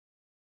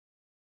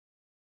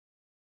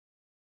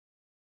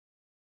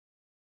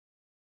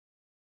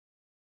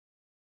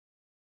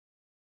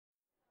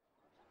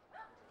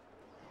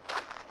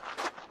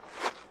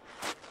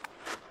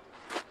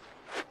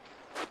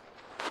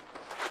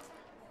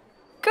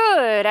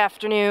Good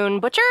afternoon,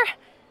 Butcher.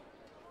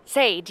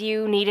 Say, do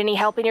you need any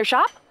help in your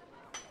shop?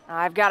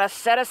 I've got a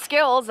set of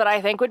skills that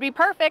I think would be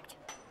perfect.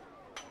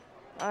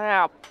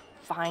 Oh,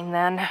 fine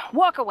then.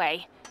 Walk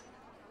away.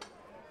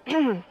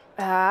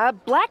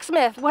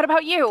 Blacksmith, what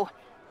about you?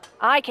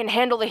 I can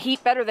handle the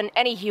heat better than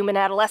any human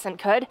adolescent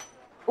could.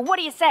 What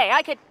do you say?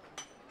 I could...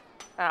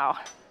 Oh.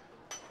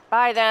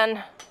 Bye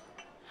then.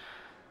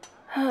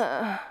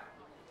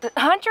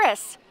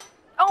 Huntress!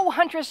 Oh,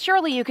 Huntress,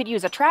 surely you could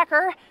use a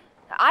tracker.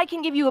 I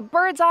can give you a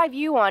bird's eye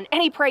view on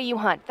any prey you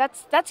hunt.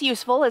 That's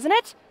useful, isn't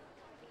it?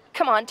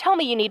 Come on, tell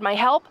me you need my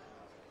help.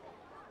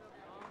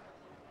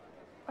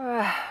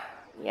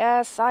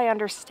 Yes, I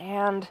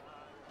understand.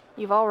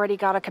 You've already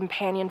got a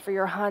companion for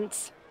your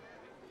hunts.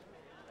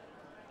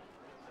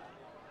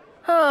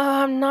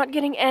 I'm not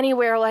getting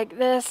anywhere like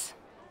this.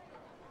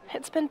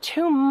 It's been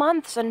 2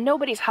 months and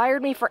nobody's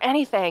hired me for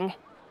anything.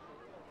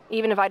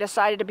 Even if I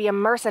decided to be a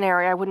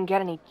mercenary, I wouldn't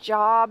get any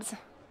jobs.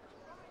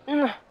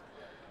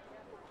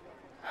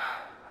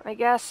 I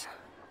guess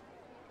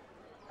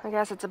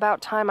it's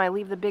about time I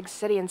leave the big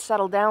city and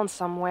settle down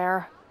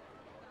somewhere.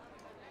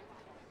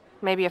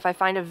 Maybe if I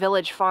find a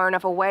village far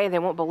enough away, they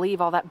won't believe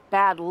all that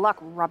bad luck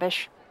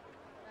rubbish.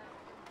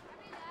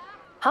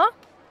 Huh?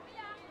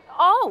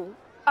 Oh,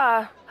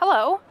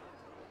 hello.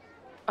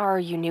 Are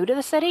you new to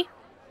the city?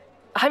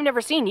 I've never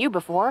seen you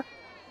before.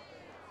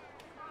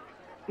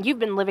 You've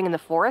been living in the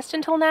forest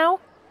until now?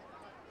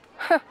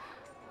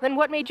 Then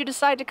what made you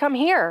decide to come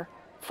here?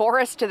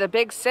 Forest to the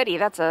big city,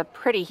 that's a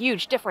pretty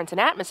huge difference in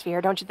atmosphere,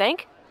 don't you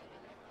think?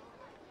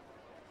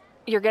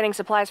 You're getting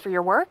supplies for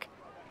your work?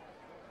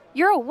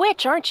 You're a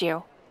witch, aren't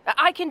you?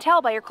 I can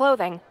tell by your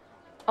clothing.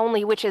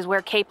 Only witches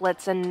wear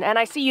capelets, and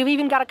I see you've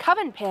even got a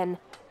coven pin.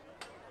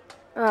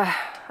 I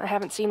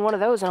haven't seen one of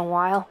those in a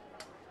while.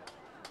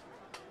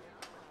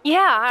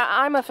 Yeah,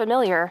 I'm a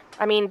familiar.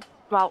 I mean,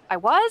 well, I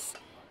was.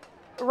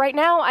 Right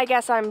now, I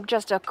guess I'm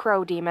just a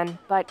crow demon,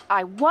 but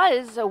I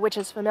was a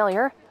witch's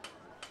familiar.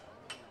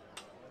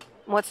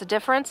 What's the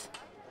difference?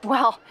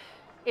 Well,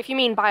 if you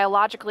mean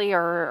biologically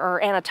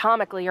or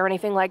anatomically or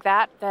anything like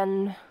that,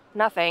 then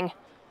nothing.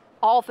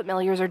 All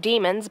familiars are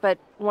demons, but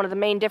one of the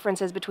main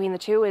differences between the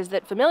two is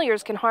that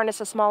familiars can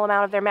harness a small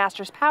amount of their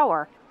master's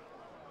power.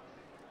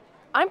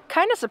 I'm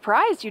kind of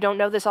surprised you don't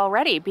know this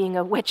already, being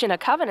a witch in a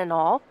coven and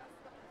all.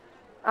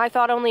 I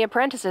thought only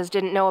apprentices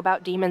didn't know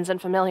about demons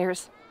and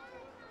familiars.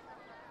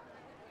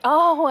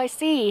 Oh, I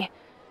see.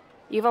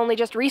 You've only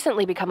just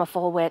recently become a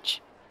full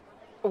witch.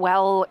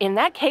 Well, in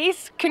that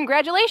case,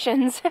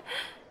 congratulations.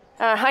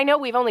 I know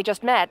we've only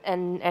just met,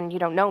 and you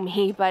don't know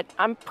me, but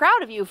I'm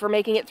proud of you for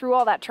making it through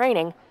all that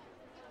training.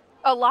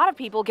 A lot of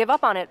people give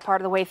up on it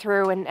part of the way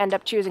through and end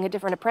up choosing a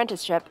different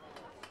apprenticeship.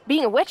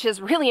 Being a witch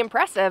is really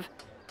impressive.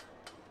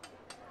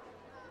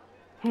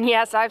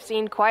 Yes, I've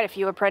seen quite a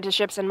few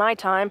apprenticeships in my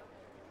time.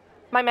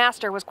 My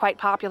master was quite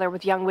popular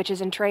with young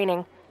witches in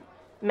training.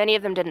 Many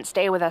of them didn't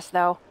stay with us,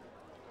 though.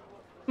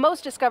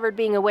 Most discovered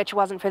being a witch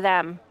wasn't for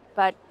them,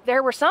 but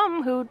there were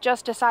some who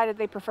just decided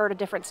they preferred a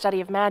different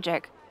study of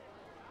magic.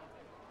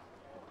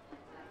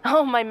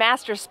 Oh, my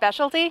master's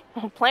specialty?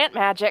 Plant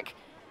magic.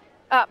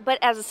 But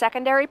as a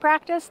secondary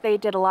practice, they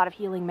did a lot of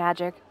healing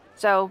magic.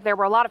 So there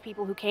were a lot of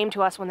people who came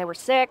to us when they were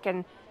sick,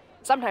 and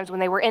sometimes when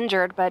they were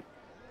injured, but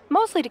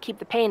mostly to keep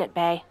the pain at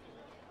bay.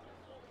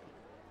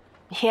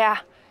 Yeah,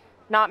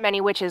 not many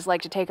witches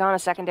like to take on a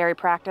secondary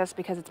practice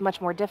because it's much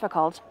more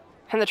difficult,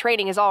 and the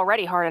training is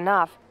already hard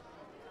enough.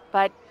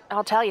 But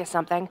I'll tell you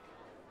something.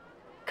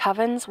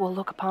 Covens will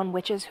look upon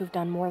witches who've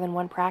done more than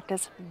one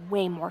practice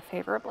way more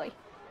favorably.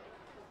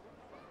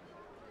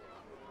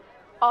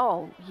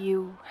 Oh,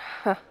 you...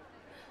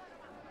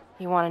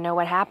 You want to know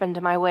what happened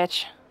to my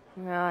witch?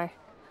 I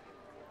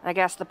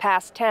guess the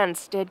past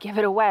tense did give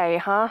it away,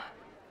 huh?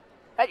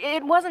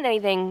 It wasn't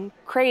anything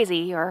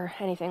crazy or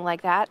anything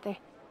like that.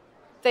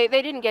 They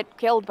didn't get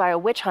killed by a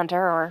witch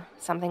hunter or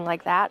something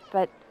like that,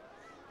 but...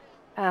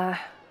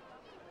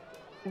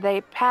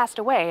 They passed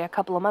away a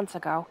couple of months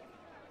ago.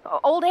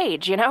 Old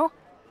age, you know?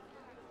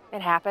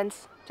 It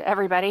happens to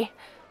everybody,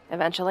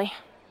 eventually.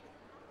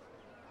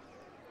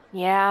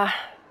 Yeah,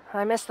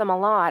 I miss them a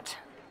lot.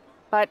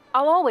 But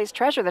I'll always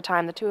treasure the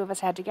time the two of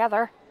us had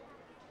together.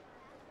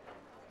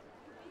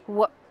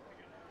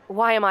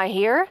 Why am I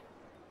here?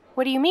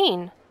 What do you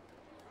mean?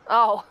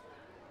 Oh,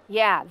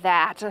 yeah,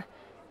 that.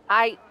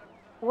 I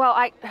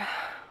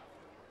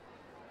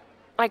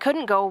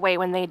couldn't go away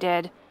when they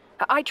did.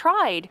 I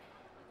tried.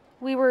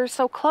 We were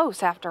so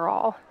close, after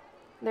all.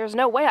 There's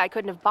no way I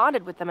couldn't have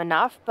bonded with them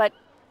enough, but...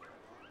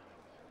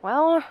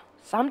 Well,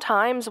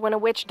 sometimes when a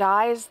witch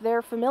dies,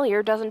 their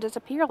familiar doesn't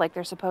disappear like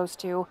they're supposed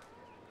to.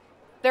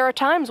 There are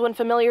times when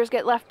familiars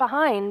get left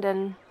behind,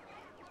 and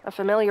a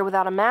familiar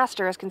without a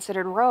master is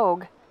considered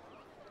rogue.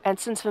 And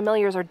since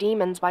familiars are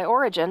demons by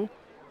origin,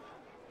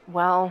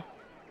 well,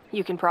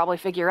 you can probably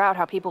figure out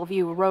how people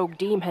view rogue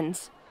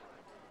demons.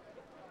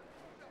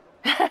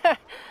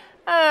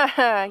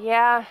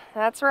 Yeah,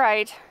 that's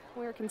right.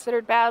 We're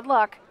considered bad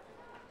luck.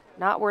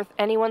 Not worth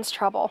anyone's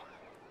trouble.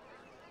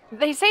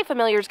 They say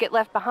familiars get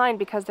left behind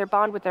because their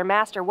bond with their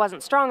master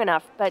wasn't strong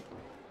enough, but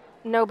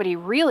nobody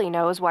really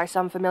knows why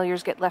some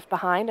familiars get left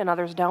behind and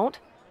others don't.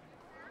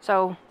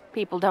 So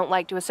people don't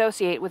like to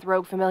associate with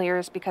rogue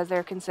familiars because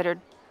they're considered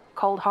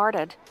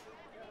cold-hearted.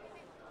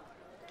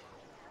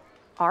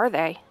 Are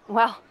they?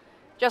 Well,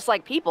 just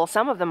like people,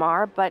 some of them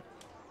are, but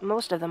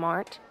most of them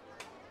aren't.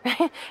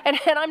 and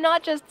I'm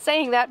not just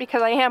saying that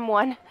because I am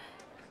one.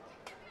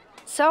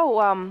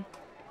 So,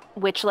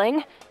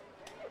 Witchling,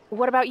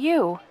 what about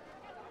you?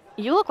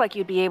 You look like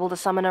you'd be able to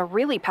summon a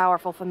really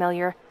powerful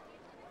familiar.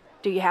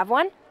 Do you have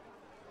one?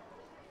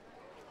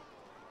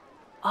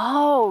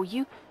 Oh,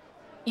 you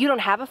don't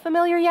have a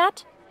familiar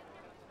yet?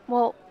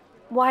 Well,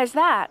 why is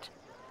that?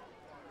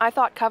 I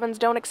thought covens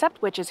don't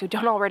accept witches who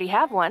don't already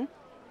have one.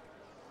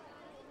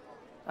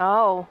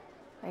 Oh,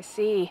 I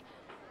see.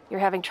 You're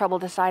having trouble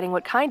deciding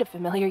what kind of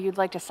familiar you'd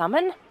like to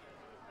summon?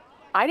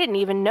 I didn't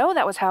even know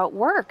that was how it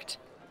worked.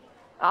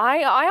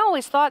 I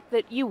always thought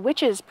that you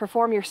witches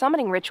perform your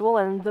summoning ritual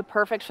and the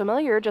perfect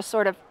familiar just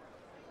sort of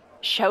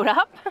showed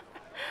up.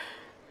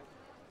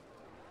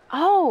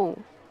 Oh,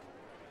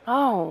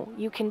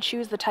 you can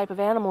choose the type of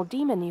animal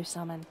demon you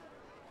summon.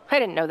 I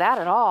didn't know that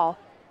at all.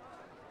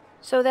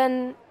 So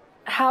then,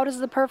 how does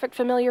the perfect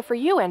familiar for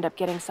you end up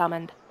getting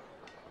summoned?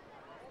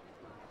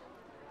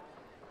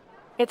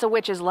 It's a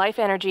witch's life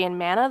energy and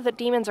mana that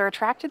demons are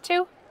attracted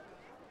to?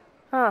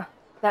 Huh,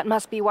 that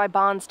must be why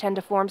bonds tend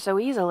to form so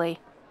easily.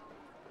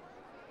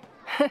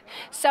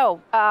 So,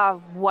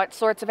 what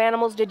sorts of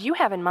animals did you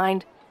have in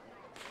mind?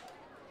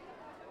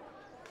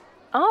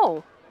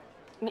 Oh,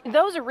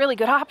 those are really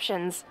good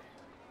options.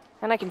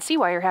 And I can see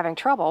why you're having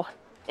trouble.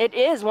 It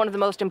is one of the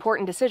most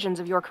important decisions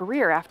of your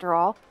career, after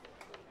all.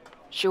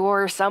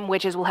 Sure, some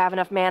witches will have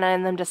enough mana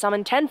in them to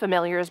summon 10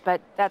 familiars,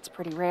 but that's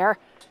pretty rare.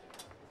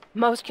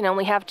 Most can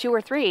only have 2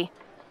 or 3.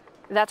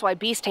 That's why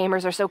beast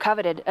tamers are so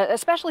coveted,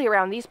 especially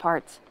around these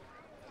parts.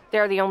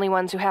 They're the only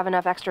ones who have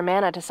enough extra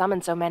mana to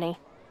summon so many.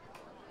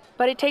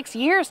 But it takes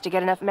years to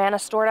get enough mana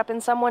stored up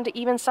in someone to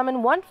even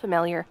summon one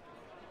familiar,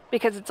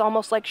 because it's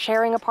almost like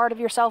sharing a part of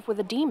yourself with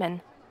a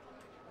demon.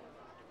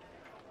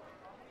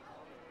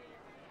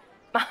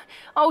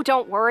 Oh,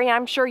 don't worry,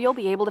 I'm sure you'll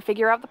be able to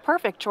figure out the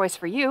perfect choice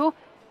for you.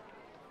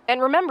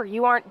 And remember,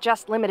 you aren't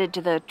just limited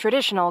to the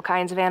traditional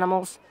kinds of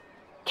animals.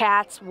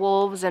 Cats,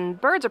 wolves, and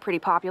birds are pretty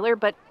popular,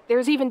 but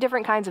there's even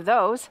different kinds of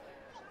those.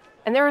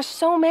 And there are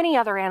so many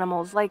other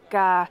animals, like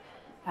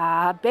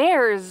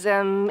bears,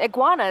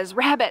 iguanas,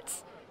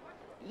 rabbits.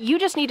 You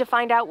just need to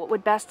find out what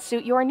would best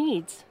suit your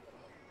needs.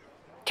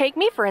 Take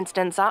me, for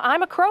instance.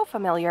 I'm a crow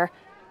familiar.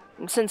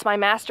 Since my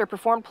master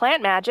performed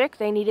plant magic,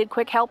 they needed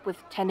quick help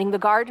with tending the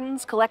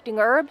gardens, collecting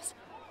herbs,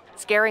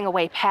 scaring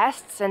away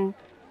pests, and,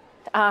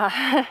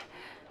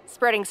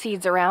 spreading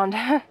seeds around.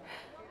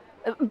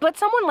 But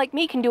someone like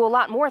me can do a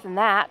lot more than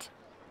that.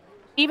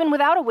 Even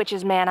without a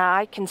witch's mana,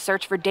 I can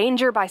search for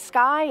danger by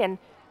sky,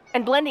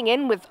 and blending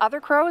in with other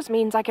crows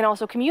means I can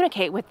also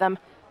communicate with them.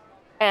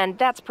 And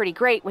that's pretty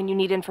great when you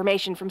need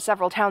information from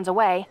several towns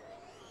away.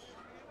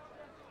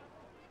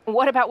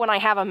 What about when I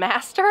have a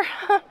master?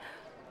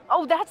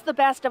 Oh, that's the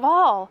best of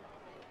all.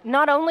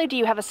 Not only do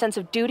you have a sense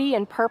of duty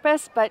and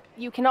purpose, but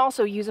you can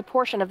also use a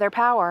portion of their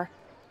power.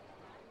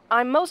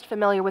 I'm most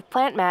familiar with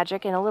plant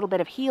magic and a little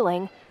bit of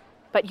healing,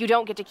 but you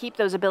don't get to keep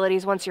those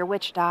abilities once your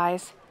witch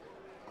dies.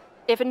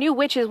 If a new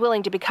witch is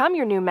willing to become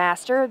your new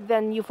master,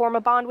 then you form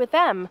a bond with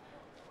them,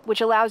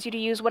 which allows you to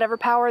use whatever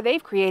power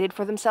they've created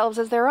for themselves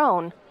as their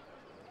own.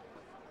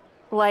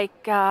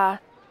 Like,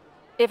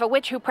 if a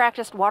witch who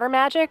practiced water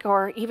magic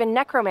or even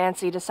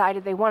necromancy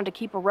decided they wanted to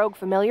keep a rogue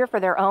familiar for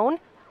their own,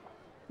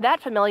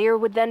 that familiar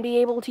would then be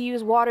able to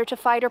use water to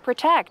fight or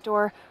protect,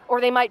 or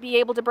they might be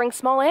able to bring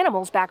small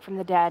animals back from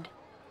the dead.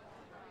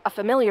 A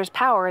familiar's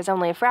power is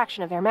only a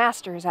fraction of their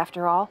master's,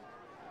 after all.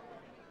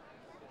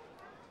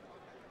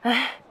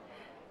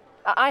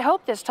 I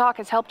hope this talk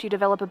has helped you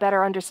develop a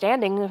better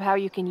understanding of how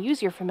you can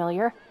use your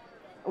familiar,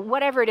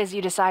 whatever it is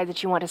you decide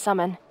that you want to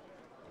summon.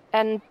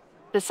 And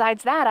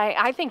besides that,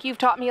 I think you've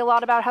taught me a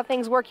lot about how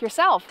things work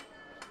yourself.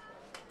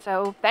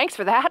 So thanks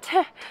for that.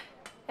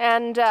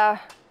 And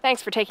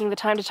thanks for taking the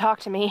time to talk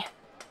to me.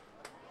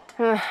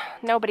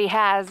 Nobody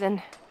has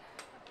in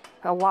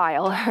a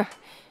while.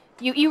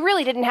 You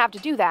really didn't have to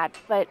do that,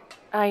 but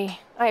I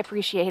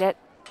appreciate it.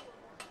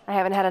 I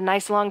haven't had a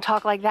nice long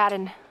talk like that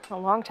in a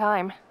long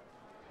time.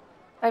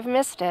 I've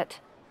missed it.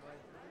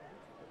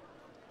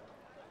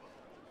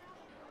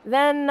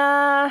 Then,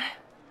 well,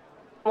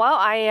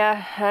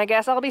 I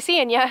guess I'll be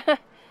seeing you.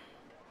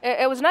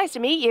 It was nice to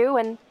meet you,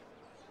 and...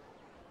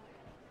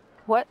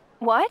 What?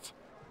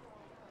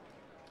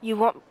 You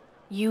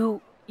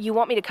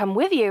want me to come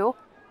with you?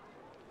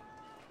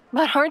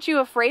 But aren't you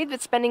afraid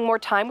that spending more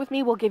time with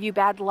me will give you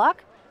bad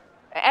luck?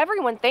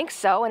 Everyone thinks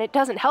so, and it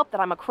doesn't help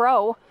that I'm a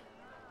crow.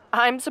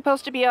 I'm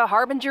supposed to be a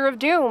harbinger of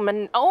doom,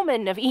 an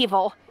omen of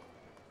evil.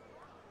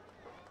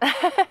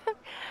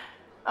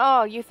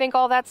 Oh, you think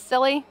all that's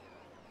silly?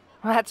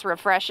 That's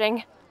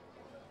refreshing.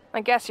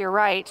 I guess you're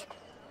right.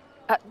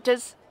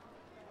 Does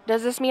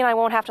this mean I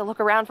won't have to look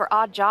around for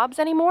odd jobs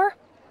anymore?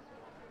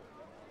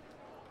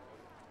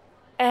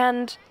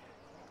 And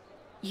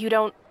you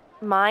don't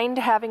mind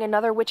having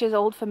another witch's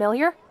old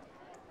familiar?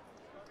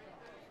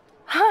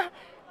 Huh.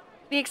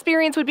 The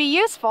experience would be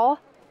useful.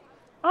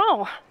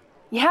 Oh,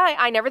 yeah,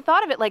 I never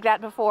thought of it like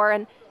that before,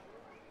 and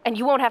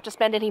you won't have to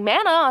spend any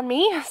mana on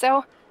me,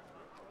 so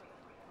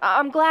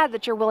I'm glad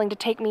that you're willing to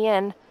take me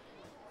in.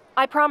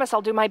 I promise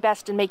I'll do my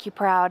best and make you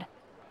proud.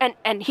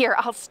 And here,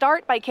 I'll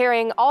start by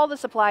carrying all the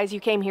supplies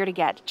you came here to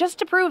get, just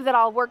to prove that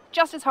I'll work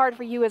just as hard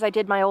for you as I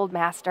did my old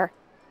master.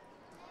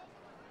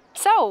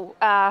 So,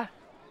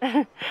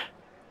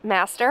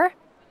 Master,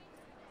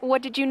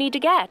 what did you need to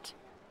get?